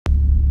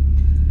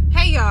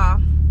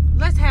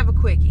let's have a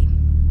quickie.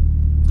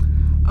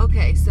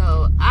 Okay,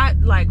 so I,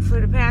 like,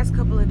 for the past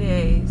couple of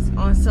days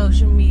on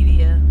social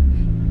media,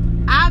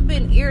 I've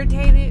been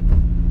irritated.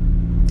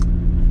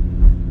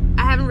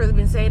 I haven't really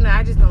been saying that.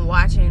 I just been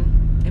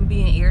watching and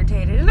being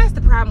irritated. And that's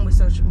the problem with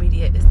social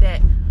media, is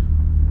that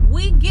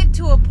we get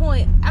to a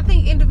point, I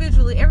think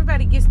individually,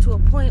 everybody gets to a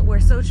point where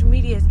social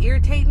media is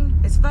irritating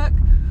as fuck,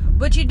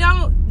 but you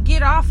don't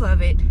get off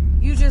of it.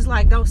 You just,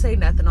 like, don't say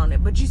nothing on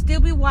it, but you still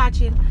be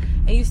watching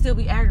and you still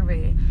be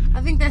aggravated.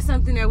 I think that's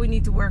something that we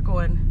need to work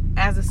on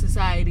as a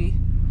society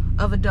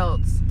of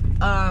adults.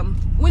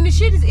 When the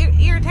shit is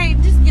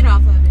irritating, just get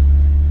off of it.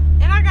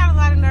 And I got a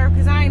lot of nerve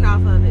because I ain't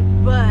off of it,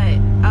 but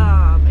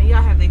and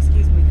y'all have to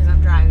excuse me because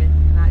I'm driving,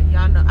 and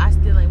y'all know I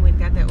still ain't went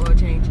and got that oil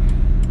change.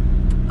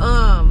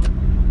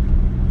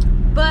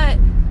 But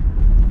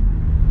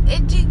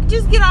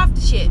just get off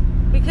the shit,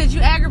 because you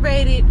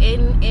aggravated,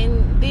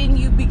 and then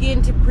you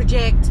begin to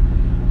project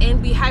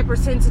and be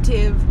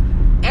hypersensitive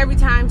every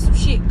time some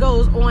shit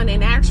goes on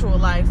in actual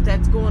life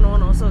that's going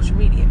on social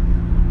media.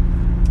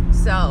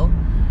 So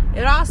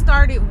it all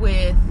started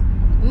with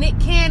Nick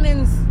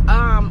Cannon's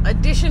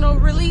additional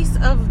release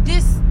of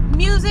diss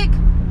music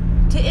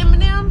to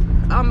Eminem.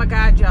 Oh my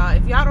god, y'all,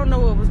 if y'all don't know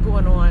what was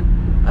going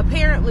on,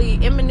 apparently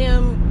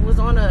Eminem was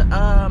on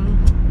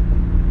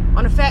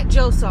a Fat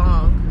Joe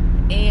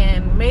song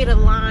and made a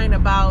line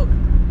about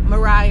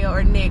Mariah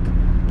or Nick,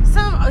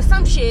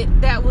 some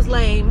shit that was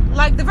lame.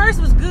 Like, the verse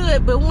was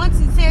good, but once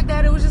he said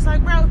that, it was just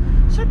like, bro,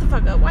 shut the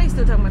fuck up. Why you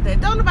still talking about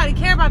that? Don't nobody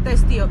care about that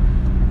still.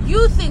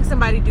 You think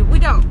somebody do. We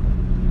don't.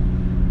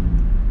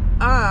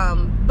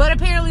 But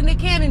apparently Nick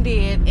Cannon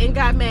did, and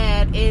got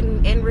mad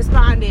and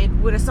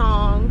responded with a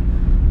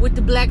song with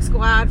the Black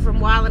Squad from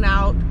Wildin'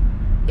 Out.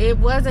 It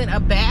wasn't a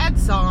bad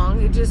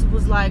song. It just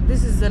was like,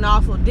 this is an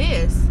awful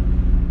diss.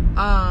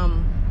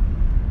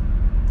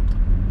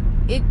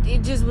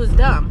 It just was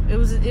dumb. It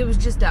was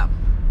just dumb.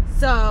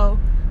 So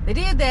they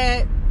did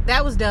that.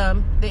 That was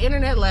dumb. The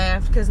internet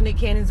laughed because Nick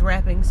Cannon's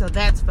rapping, so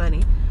that's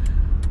funny.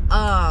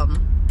 And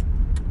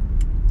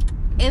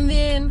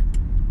then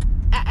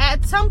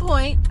at some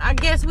point, I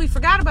guess we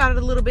forgot about it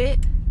a little bit,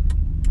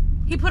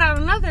 he put out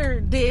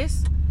another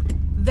diss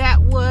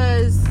that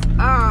was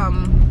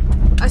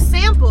a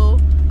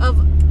sample of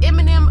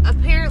Eminem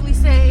apparently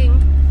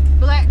saying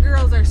black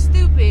girls are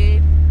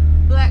stupid,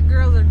 black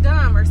girls are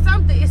dumb, or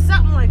something. It's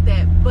something like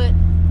that. But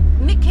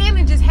Nick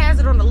Cannon just has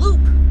it on the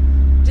loop.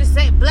 Just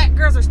say black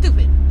girls are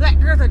stupid, black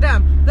girls are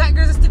dumb, black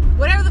girls are stupid.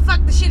 Whatever the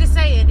fuck the shit is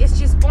saying, it's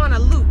just on a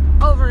loop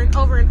over and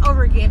over and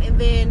over again. And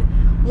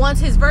then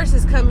once his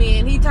verses come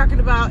in, he talking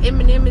about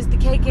Eminem is the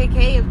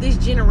KKK of this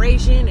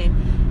generation,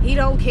 and he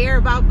don't care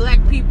about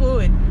black people,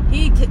 and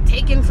he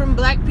taken from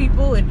black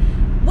people, and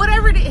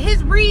whatever.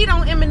 His read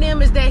on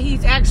Eminem is that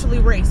he's actually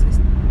racist.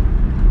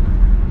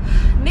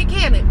 Nick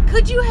Cannon,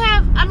 could you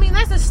have, I mean,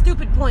 that's a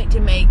stupid point to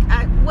make.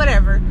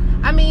 Whatever.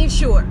 I mean,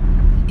 sure.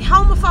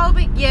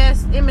 Homophobic,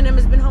 yes, Eminem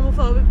has been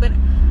homophobic, but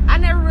I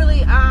never really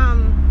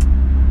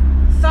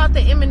thought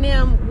that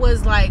Eminem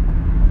was like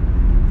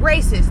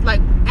racist,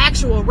 like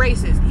actual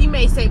racist. He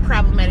may say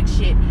problematic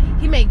shit.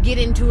 He may get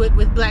into it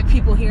with black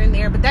people here and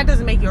there, but that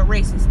doesn't make you a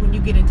racist when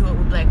you get into it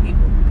with black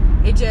people.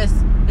 It just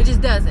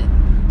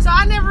doesn't. So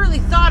I never really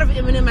thought of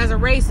Eminem as a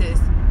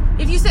racist.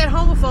 If you said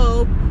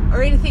homophobe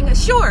or anything,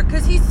 sure,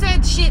 because he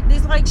said shit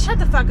that's like, shut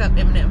the fuck up,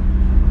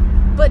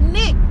 Eminem. But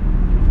Nick,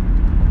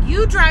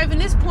 you driving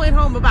this point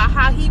home about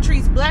how he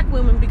treats black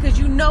women because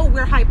you know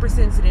we're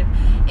hypersensitive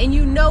and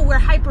you know we're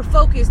hyper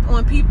focused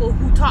on people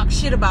who talk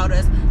shit about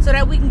us so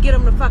that we can get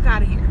them the fuck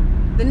out of here.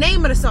 The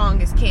name of the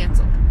song is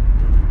canceled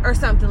or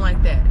something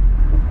like that.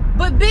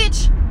 But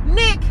bitch,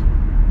 Nick,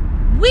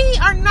 we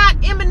are not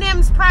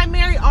Eminem's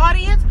primary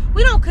audience.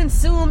 We don't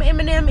consume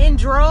Eminem in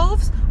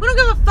droves. We don't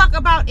give a fuck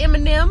about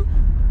Eminem,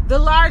 the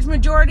large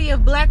majority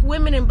of black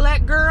women and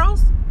black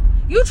girls.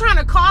 You trying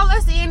to call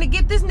us in to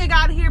get this nigga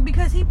out of here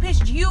because he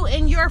pissed you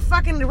and your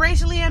fucking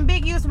racially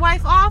ambiguous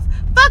wife off?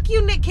 Fuck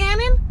you, Nick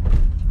Cannon.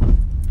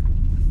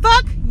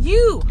 Fuck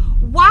you.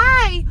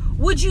 Why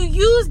would you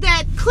use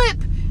that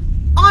clip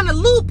on a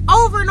loop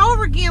over and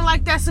over again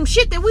like that's some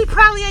shit that we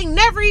probably ain't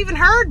never even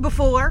heard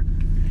before?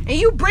 And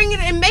you bring it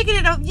and making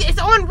it, it's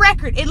on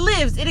record. It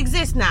lives. It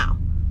exists now.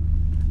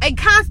 A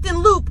constant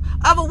loop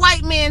of a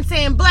white man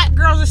saying black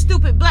girls are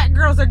stupid, black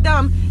girls are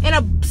dumb, and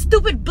a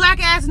stupid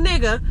black ass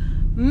nigga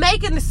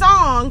making the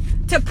song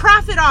to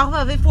profit off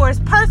of it for his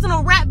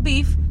personal rap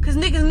beef, because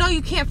niggas know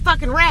you can't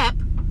fucking rap.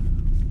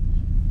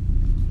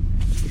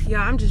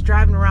 Yeah, I'm just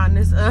driving around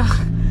this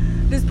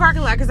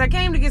parking lot because I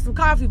came to get some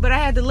coffee, but I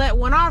had to let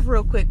one off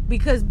real quick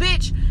because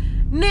bitch,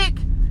 Nick,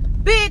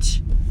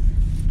 bitch,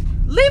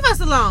 leave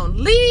us alone.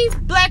 Leave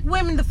black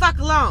women the fuck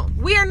alone.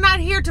 We are not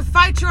here to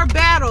fight your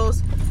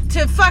battles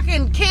to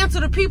fucking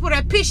cancel the people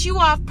that piss you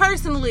off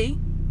personally.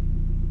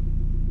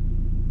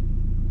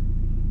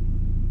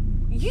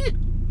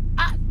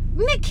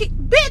 Nick,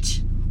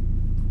 bitch,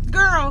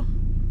 girl,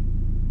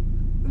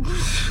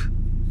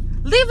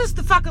 leave us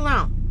the fuck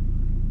alone.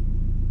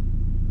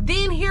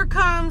 Then here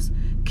comes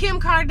Kim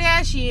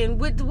Kardashian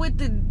with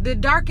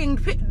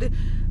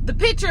the the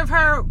picture of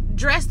her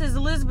dressed as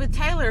Elizabeth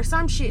Taylor or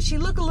some shit, she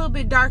looked a little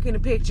bit dark in the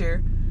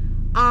picture.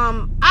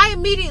 I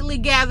immediately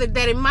gathered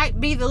that it might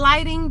be the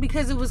lighting,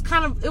 because it was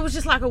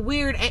just like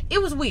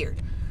it was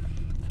weird.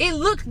 It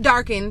looked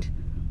darkened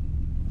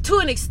to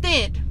an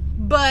extent,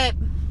 but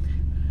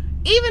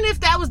even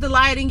if that was the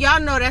lighting, y'all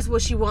know that's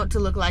what she want to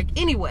look like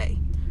anyway.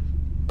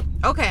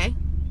 Okay.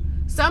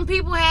 Some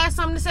people had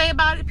something to say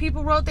about it.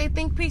 People wrote their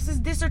think pieces,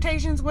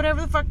 dissertations,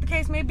 whatever the fuck the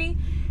case may be.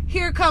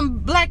 Here come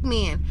black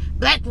men,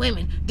 black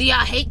women. Do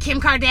y'all hate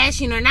Kim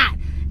Kardashian or not?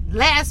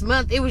 Last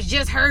month, it was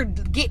just her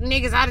getting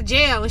niggas out of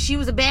jail and she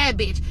was a bad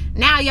bitch.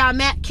 Now y'all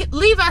mad.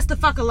 Leave us the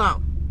fuck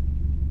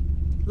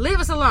alone. Leave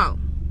us alone.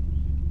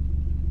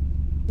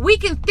 We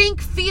can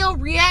think, feel,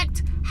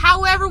 react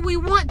however we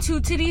want to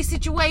these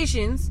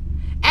situations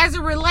as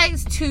it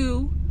relates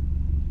to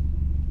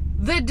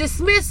the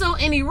dismissal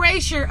and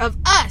erasure of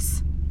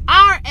us,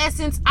 our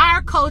essence,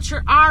 our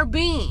culture, our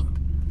being.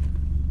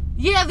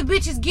 Yeah, the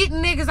bitch is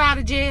getting niggas out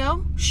of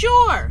jail.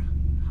 Sure.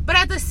 But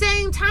at the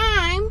same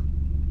time,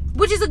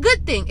 which is a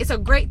good thing. It's a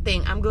great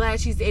thing. I'm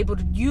glad she's able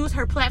to use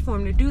her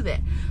platform to do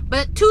that.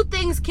 But two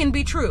things can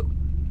be true.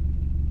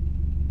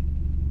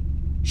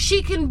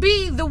 She can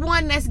be the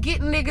one that's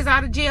getting niggas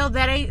out of jail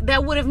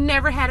that would have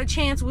never had a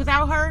chance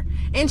without her.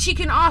 And she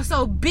can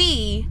also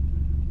be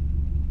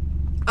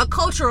a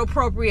cultural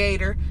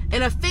appropriator,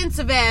 an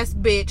offensive ass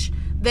bitch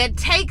that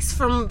takes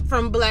from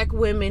black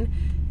women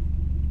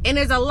and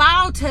is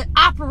allowed to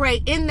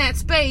operate in that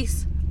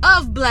space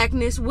of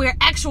blackness where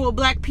actual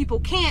black people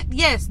can't.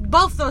 Yes,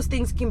 both those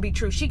things can be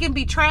true. She can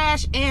be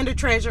trash and a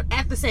treasure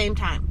at the same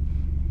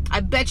time.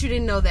 I bet you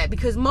didn't know that,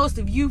 because most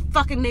of you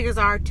fucking niggas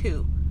are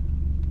too.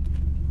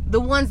 The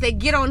ones that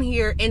get on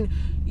here and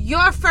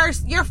your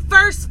first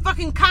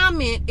fucking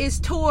comment is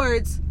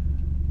towards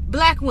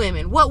black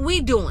women. What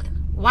we doing?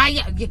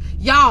 Why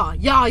y'all?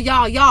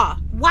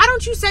 Why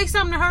don't you say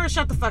something to her or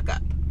shut the fuck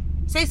up?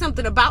 Say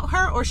something about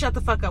her or shut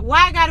the fuck up.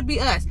 Why it gotta be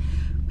us?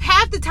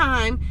 Half the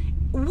time,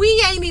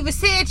 we ain't even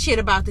said shit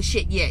about the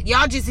shit yet.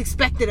 Y'all just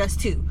expected us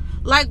to.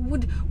 Like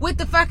with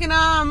the fucking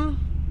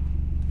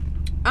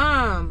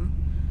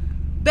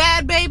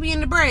Bad Baby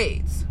in the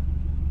braids.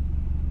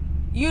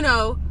 You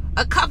know,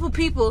 a couple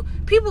people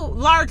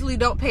largely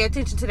don't pay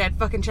attention to that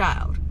fucking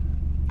child.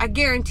 I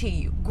guarantee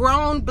you.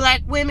 Grown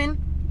black women,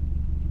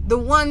 the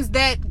ones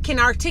that can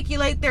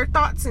articulate their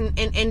thoughts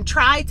and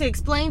try to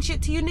explain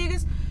shit to you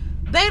niggas,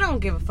 they don't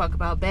give a fuck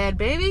about Bad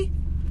Baby.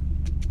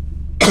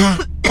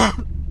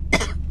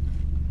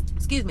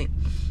 Excuse me.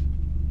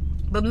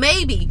 But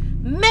maybe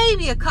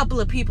a couple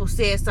of people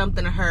said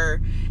something to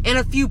her, and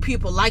a few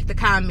people liked the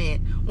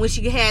comment when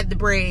she had the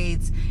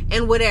braids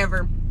and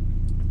whatever.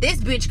 This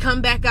bitch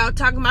come back out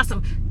talking about to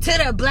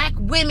the black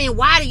women,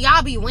 why do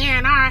y'all be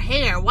wearing our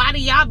hair? Why do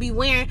y'all be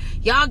wearing,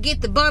 y'all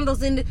get the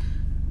bundles in the...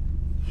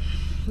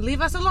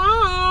 Leave us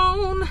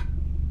alone.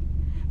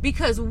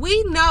 Because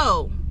we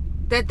know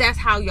that that's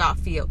how y'all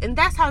feel. And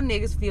that's how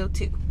niggas feel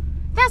too.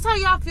 That's how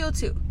y'all feel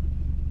too.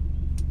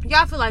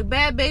 Y'all feel like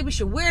Bad Baby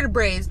should wear the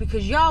braids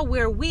because y'all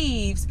wear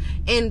weaves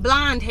and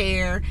blonde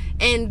hair.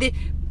 And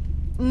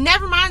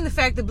never mind the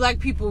fact that black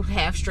people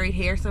have straight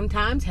hair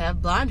sometimes,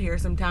 have blonde hair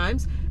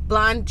sometimes.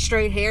 Blonde,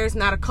 straight hair is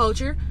not a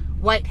culture.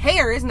 White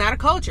hair is not a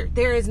culture.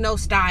 There is no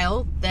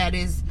style that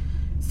is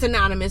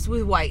synonymous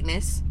with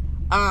whiteness.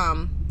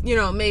 You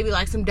know, maybe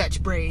like some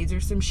Dutch braids or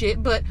some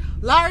shit. But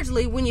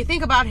largely, when you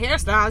think about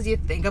hairstyles, you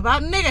think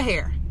about nigga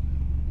hair.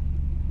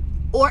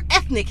 Or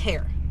ethnic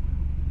hair.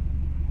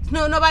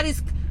 No,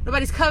 nobody's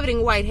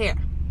coveting white hair.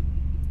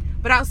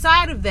 But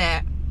outside of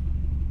that,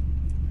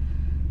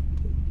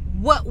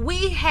 what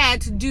we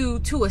had to do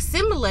to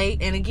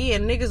assimilate, and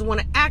again, niggas want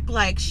to act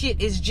like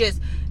shit is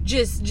just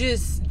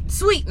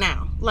sweet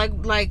now. Like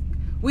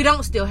we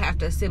don't still have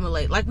to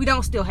assimilate. Like we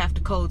don't still have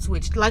to code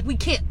switch. Like we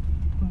can't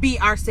be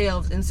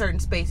ourselves in certain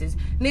spaces.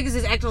 Niggas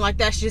is acting like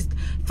that's just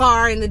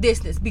far in the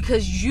distance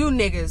because you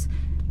niggas,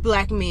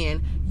 black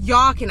men,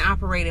 y'all can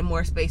operate in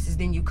more spaces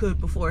than you could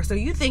before. So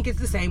you think it's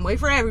the same way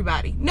for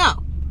everybody.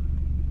 No.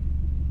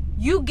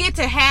 You get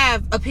to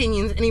have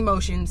opinions and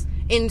emotions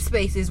in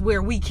spaces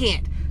where we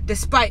can't,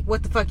 despite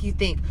what the fuck you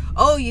think.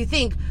 Oh, you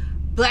think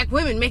black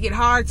women make it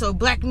hard so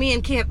black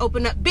men can't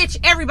open up. Bitch,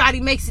 everybody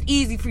makes it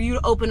easy for you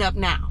to open up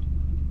now.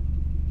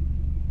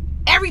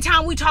 Every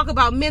time we talk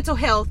about mental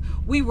health,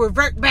 we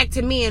revert back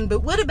to men.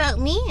 But what about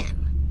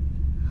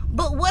men?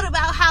 But what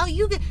about how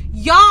you get...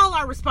 Y'all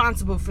are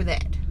responsible for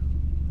that.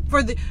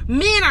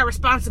 Men are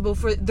responsible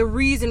for the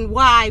reason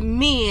why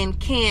men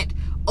can't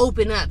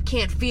open up,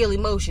 can't feel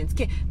emotions.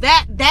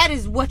 That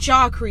is what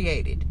y'all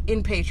created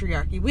in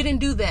patriarchy. We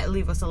didn't do that.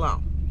 Leave us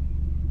alone.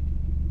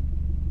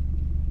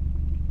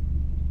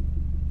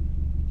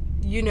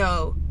 You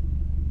know,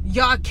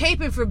 y'all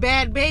caping for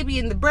Bad Baby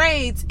in the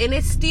braids, and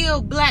it's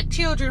still black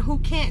children who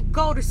can't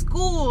go to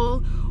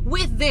school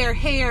with their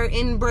hair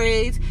in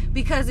braids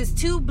because it's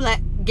too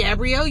black.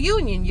 Gabrielle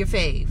Union, your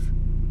fave.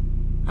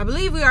 I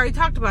believe we already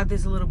talked about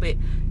this a little bit.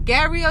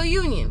 Gabrielle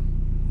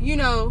Union, you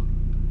know,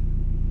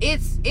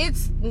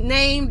 it's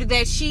named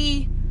that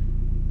she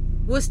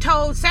was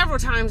told several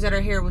times that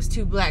her hair was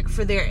too black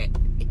for their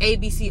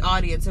ABC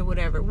audience or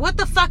whatever. What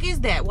the fuck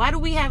is that? Why do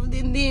we have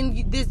then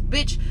this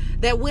bitch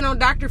that went on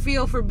Dr.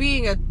 Phil for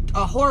being a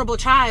horrible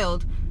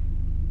child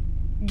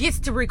gets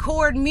to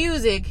record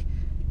music,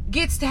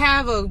 gets to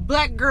have a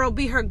black girl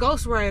be her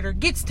ghostwriter,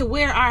 gets to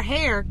wear our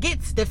hair,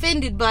 gets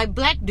defended by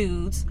black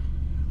dudes?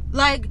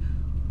 Like,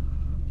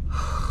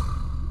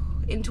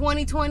 in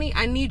 2020,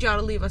 I need y'all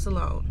to leave us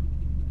alone.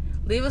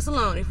 Leave us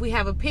alone. If we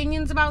have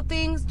opinions about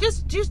things,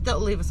 just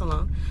don't leave us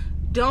alone.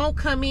 Don't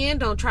come in,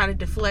 don't try to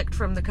deflect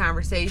from the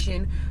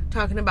conversation,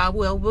 talking about,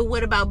 well, but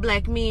what about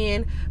black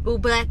men? Well,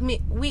 black men,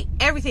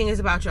 everything is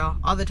about y'all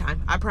all the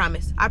time. I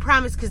promise. I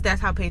promise, because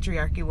that's how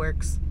patriarchy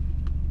works.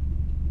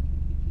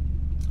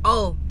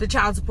 Oh, the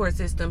child support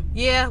system.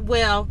 Yeah,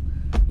 well,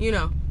 you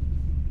know,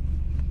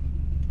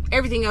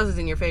 everything else is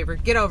in your favor.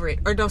 Get over it.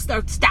 Or don't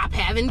stop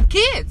having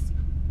kids.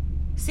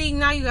 See,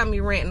 now you got me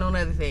ranting on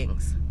other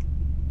things.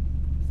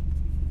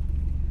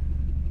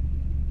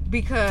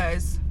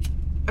 Because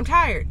I'm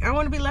tired. I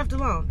want to be left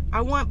alone.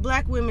 I want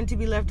black women to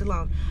be left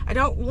alone. I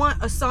don't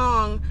want a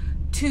song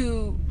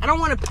I don't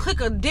want to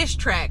click a diss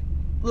track.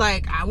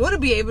 Like, I want to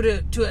be able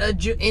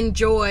to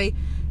enjoy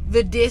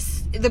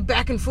the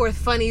back and forth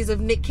funnies of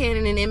Nick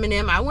Cannon and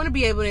Eminem. I want to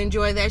be able to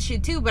enjoy that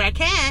shit too, but I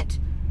can't.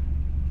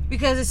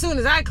 Because as soon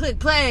as I click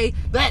play,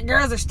 black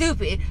girls are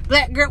stupid.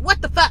 Black girl,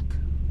 what the fuck?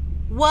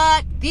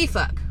 What the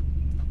fuck?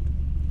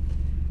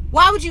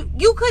 Why would you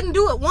couldn't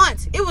do it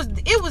once. It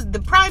was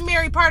the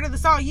primary part of the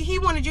song. He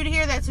wanted you to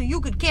hear that so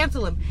you could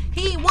cancel him.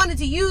 He wanted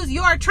to use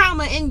your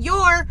trauma and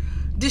your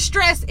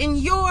distress and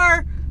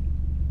your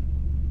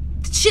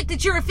shit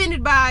that you're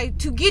offended by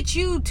to get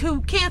you to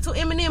cancel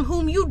Eminem,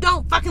 whom you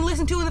don't fucking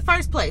listen to in the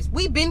first place.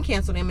 We've been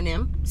canceled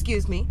Eminem.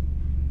 Excuse me.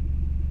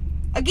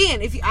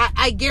 Again,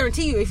 I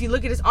guarantee you, if you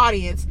look at his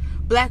audience,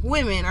 black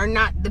women are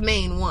not the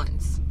main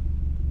ones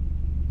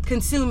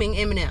consuming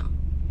Eminem.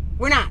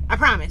 We're not. I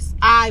promise.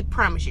 I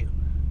promise you.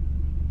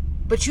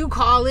 But you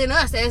call in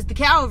us as the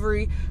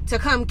cavalry to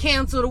come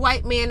cancel the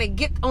white man and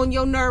get on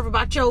your nerve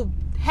about your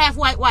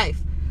half-white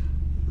wife.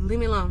 Leave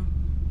me alone.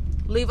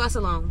 Leave us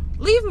alone.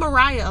 Leave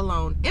Mariah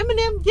alone.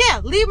 Eminem, yeah,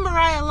 leave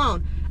Mariah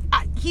alone.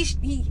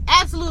 He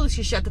absolutely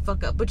should shut the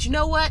fuck up. But you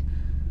know what?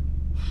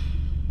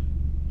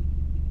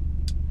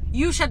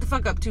 You shut the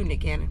fuck up too,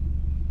 Nick Cannon.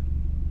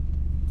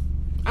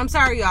 I'm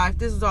sorry, y'all, if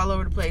this was all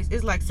over the place.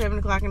 It's like 7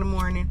 o'clock in the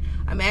morning.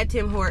 I'm at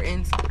Tim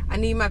Hortons. I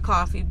need my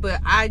coffee, but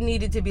I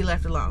needed to be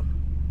left alone.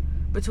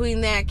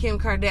 Between that, Kim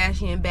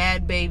Kardashian,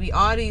 Bad Baby,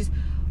 all this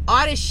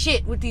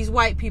shit with these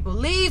white people.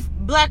 Leave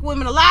black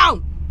women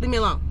alone. Leave me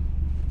alone.